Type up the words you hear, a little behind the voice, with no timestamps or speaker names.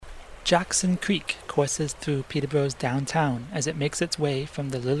Jackson Creek courses through Peterborough's downtown as it makes its way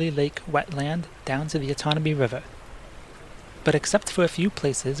from the Lily Lake wetland down to the Otonabee River. But except for a few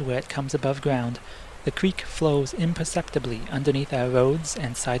places where it comes above ground, the creek flows imperceptibly underneath our roads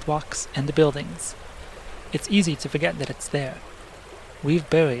and sidewalks and buildings. It's easy to forget that it's there. We've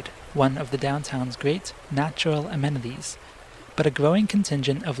buried one of the downtown's great natural amenities, but a growing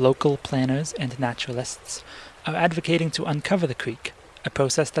contingent of local planners and naturalists are advocating to uncover the creek, a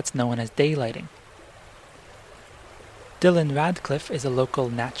process that's known as daylighting. Dylan Radcliffe is a local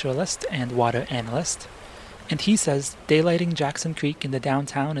naturalist and water analyst, and he says daylighting Jackson Creek in the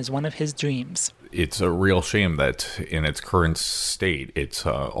downtown is one of his dreams. It's a real shame that in its current state, it's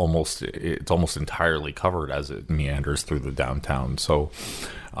almost entirely covered as it meanders through the downtown. So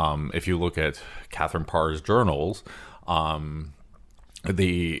if you look at Catherine Parr's journals,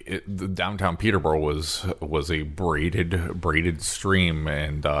 the downtown Peterborough was a braided stream,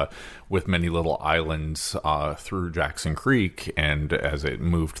 and with many little islands through Jackson Creek, and as it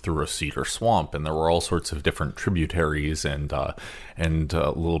moved through a cedar swamp, and there were all sorts of different tributaries and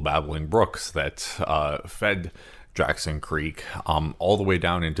little babbling brooks that fed Jackson Creek all the way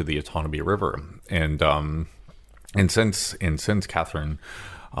down into the Otonabee River, and since Catherine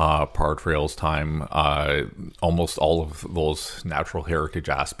Parr Trail's time, almost all of those natural heritage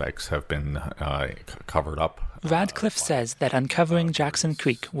aspects have been covered up. Radcliffe says that uncovering Jackson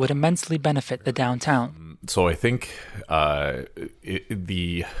Creek would immensely benefit the downtown. So I think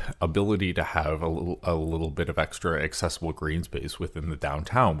the ability to have a little bit of extra accessible green space within the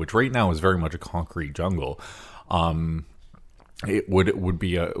downtown, which right now is very much a concrete jungle, it would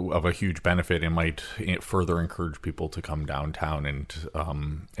be of a huge benefit and might further encourage people to come downtown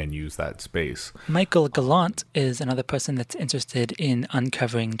and use that space. Michael Gallant is another person that's interested in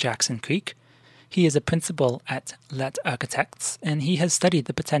uncovering Jackson Creek. He is a principal at Let Architects, and he has studied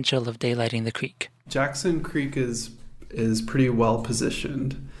the potential of daylighting the creek. Jackson Creek is pretty well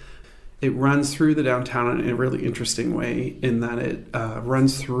positioned. It runs through the downtown in a really interesting way in that it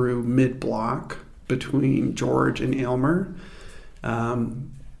runs through mid-block between George and Aylmer,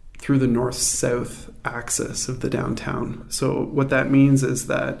 through the north-south axis of the downtown. So what that means is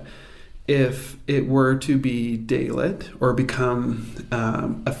that if it were to be daylit or become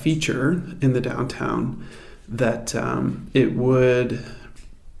a feature in the downtown, that it would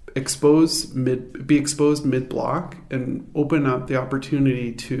be exposed mid-block and open up the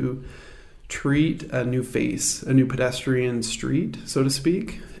opportunity to treat a new face, a new pedestrian street, so to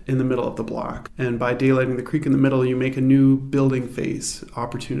speak, in the middle of the block. And by daylighting the creek in the middle, you make a new building face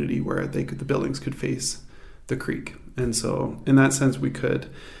opportunity where the buildings could face the creek. And so in that sense, we could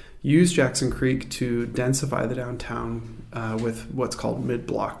use Jackson Creek to densify the downtown with what's called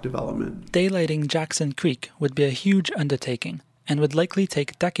mid-block development. Daylighting Jackson Creek would be a huge undertaking and would likely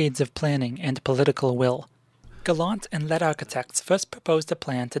take decades of planning and political will. Gallant and Let Architects first proposed a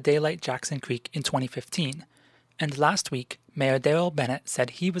plan to daylight Jackson Creek in 2015, and last week, Mayor Darrell Bennett said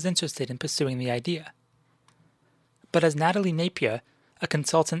he was interested in pursuing the idea. But as Natalie Napier, a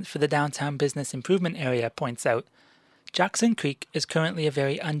consultant for the Downtown Business Improvement Area, points out, Jackson Creek is currently a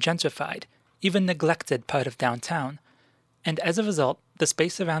very ungentrified, even neglected part of downtown, and as a result, the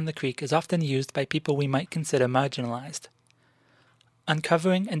space around the creek is often used by people we might consider marginalized.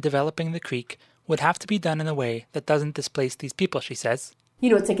 Uncovering and developing the creek would have to be done in a way that doesn't displace these people, she says.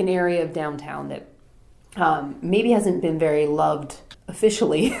 It's like an area of downtown that maybe hasn't been very loved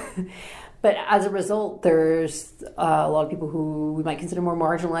officially, but as a result, there's a lot of people who we might consider more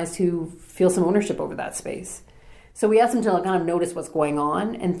marginalized who feel some ownership over that space. So we asked them to kind of notice what's going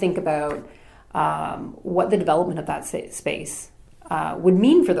on and think about what the development of that space would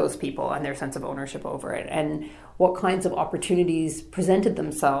mean for those people and their sense of ownership over it, and what kinds of opportunities presented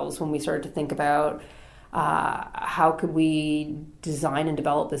themselves when we started to think about how could we design and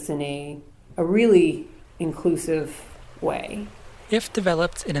develop this in a really inclusive way. If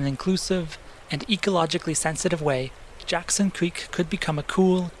developed in an inclusive and ecologically sensitive way, Jackson Creek could become a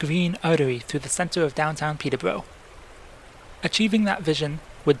cool, green artery through the center of downtown Peterborough. Achieving that vision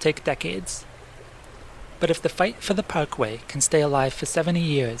would take decades. But if the fight for the parkway can stay alive for 70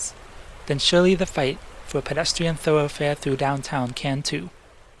 years, then surely the fight for a pedestrian thoroughfare through downtown can too.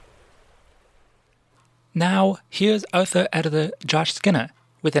 Now, here's author editor Josh Skinner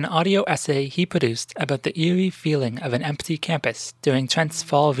with an audio essay he produced about the eerie feeling of an empty campus during Trent's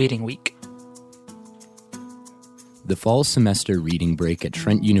Fall Reading Week. The fall semester reading break at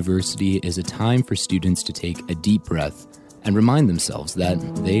Trent University is a time for students to take a deep breath and remind themselves that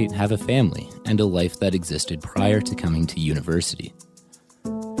they have a family and a life that existed prior to coming to university.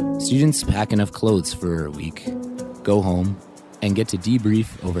 Students pack enough clothes for a week, go home, and get to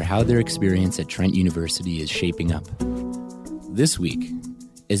debrief over how their experience at Trent University is shaping up. This week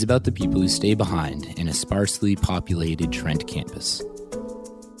is about the people who stay behind in a sparsely populated Trent campus.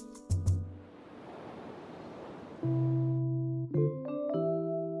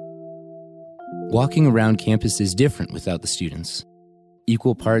 Walking around campus is different without the students.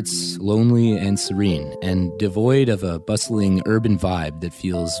 Equal parts lonely and serene, and devoid of a bustling urban vibe that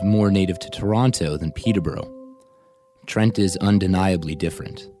feels more native to Toronto than Peterborough. Trent is undeniably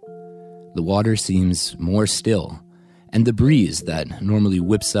different. The water seems more still, and the breeze that normally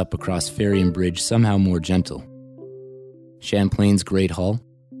whips up across Ferry and Bridge somehow more gentle. Champlain's Great Hall,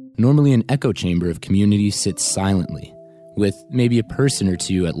 normally an echo chamber of community, sits silently, with maybe a person or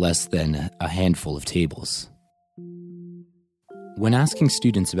two at less than a handful of tables. When asking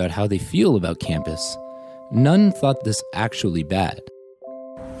students about how they feel about campus, none thought this actually bad.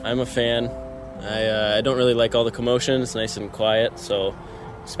 I'm a fan. I don't really like all the commotion. It's nice and quiet, so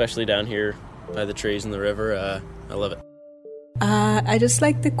especially down here by the trees and the river, I love it. I just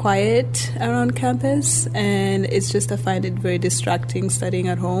like the quiet around campus, and it's just I find it very distracting studying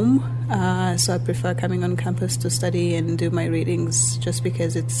at home. So I prefer coming on campus to study and do my readings just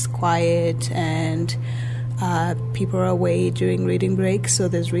because it's quiet and people are away during reading break, so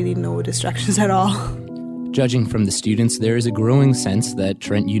there's really no distractions at all. Judging from the students, there is a growing sense that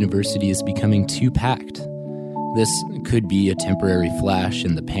Trent University is becoming too packed. This could be a temporary flash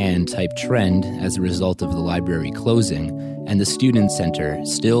in the pan type trend as a result of the library closing and the student center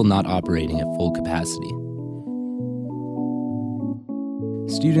still not operating at full capacity.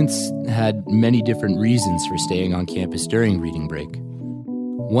 Students had many different reasons for staying on campus during reading break.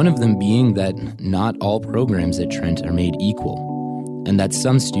 One of them being that not all programs at Trent are made equal, and that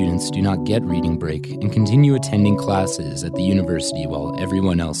some students do not get reading break and continue attending classes at the university while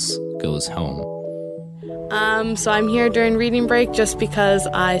everyone else goes home. So I'm here during reading break just because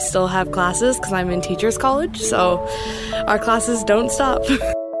I still have classes because I'm in teachers college, so our classes don't stop.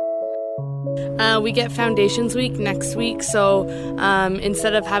 We get Foundations Week next week, so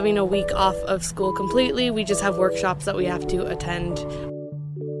instead of having a week off of school completely, we just have workshops that we have to attend.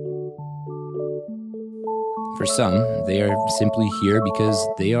 For some, they are simply here because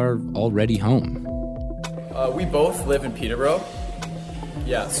they are already home. We both live in Peterborough.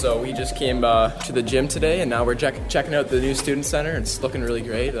 Yeah, so we just came to the gym today, and now we're checking out the new student center. It's looking really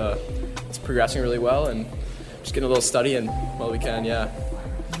great. It's progressing really well, and just getting a little study in while we can, yeah.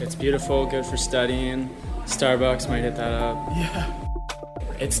 It's beautiful, good for studying. Starbucks, might hit that up. Yeah.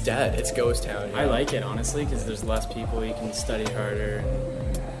 It's dead. It's ghost town. I like it, honestly, because there's less people. You can study harder.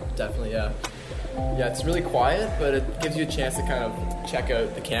 Definitely, yeah. Yeah, it's really quiet, but it gives you a chance to kind of check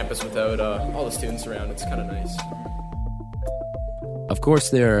out the campus without all the students around. It's kind of nice. Of course,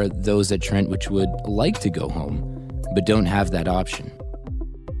 there are those at Trent which would like to go home, but don't have that option.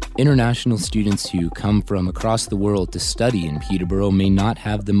 International students who come from across the world to study in Peterborough may not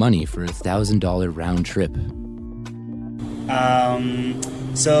have the money for a $1,000 round trip.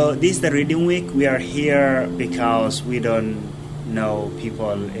 So this is the reading week. We are here because we don't know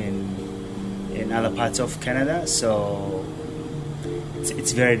people in other parts of Canada, so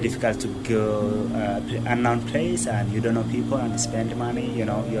it's very difficult to go to an unknown place and you don't know people and spend money. You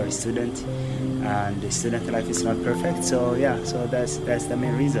know, you're a student and the student life is not perfect. So yeah, so that's the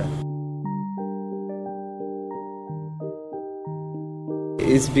main reason.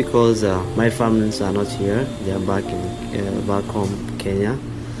 It's because my families are not here; they are back home, Kenya.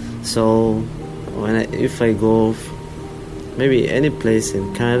 So if I go maybe any place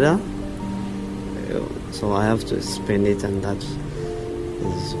in Canada, so I have to spend it, and that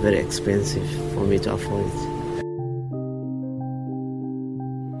is very expensive for me to afford it.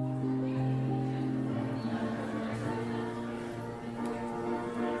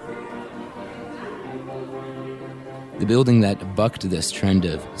 The building that bucked this trend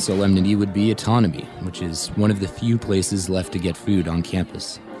of solemnity would be Autonomy, which is one of the few places left to get food on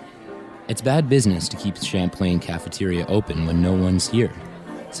campus. It's bad business to keep the Champlain cafeteria open when no one's here,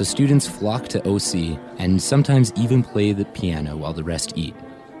 so students flock to OC and sometimes even play the piano while the rest eat.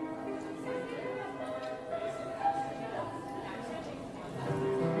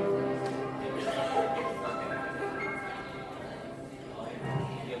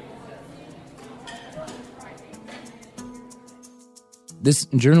 This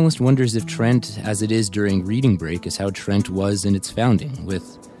journalist wonders if Trent, as it is during reading break, is how Trent was in its founding,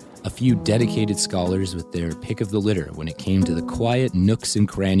 with a few dedicated scholars with their pick of the litter when it came to the quiet nooks and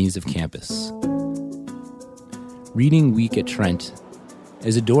crannies of campus. Reading Week at Trent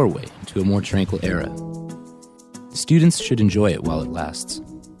is a doorway to a more tranquil era. Students should enjoy it while it lasts.